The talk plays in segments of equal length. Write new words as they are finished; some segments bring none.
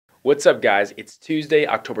What's up, guys? It's Tuesday,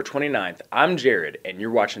 October 29th. I'm Jared, and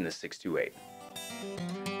you're watching the 628.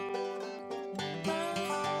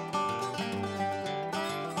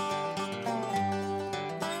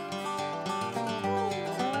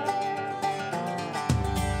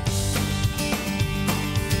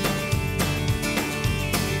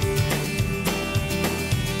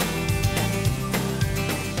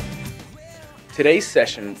 Today's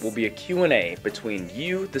session will be a Q&A between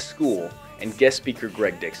you, the school, and guest speaker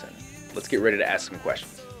Greg Dixon. Let's get ready to ask some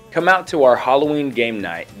questions. Come out to our Halloween game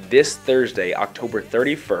night this Thursday, October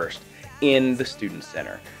 31st in the Student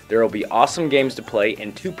Center. There will be awesome games to play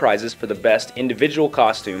and 2 prizes for the best individual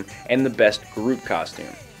costume and the best group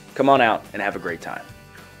costume. Come on out and have a great time.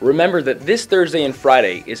 Remember that this Thursday and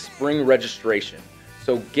Friday is spring registration,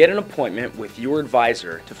 so get an appointment with your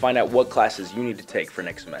advisor to find out what classes you need to take for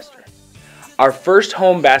next semester. Our first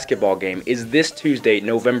home basketball game is this Tuesday,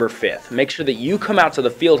 November 5th. Make sure that you come out to the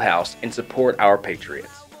field house and support our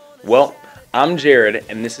Patriots. Well, I'm Jared,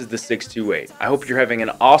 and this is the 628. I hope you're having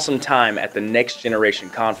an awesome time at the Next Generation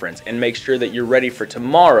Conference, and make sure that you're ready for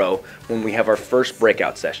tomorrow when we have our first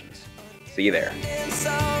breakout sessions. See you there.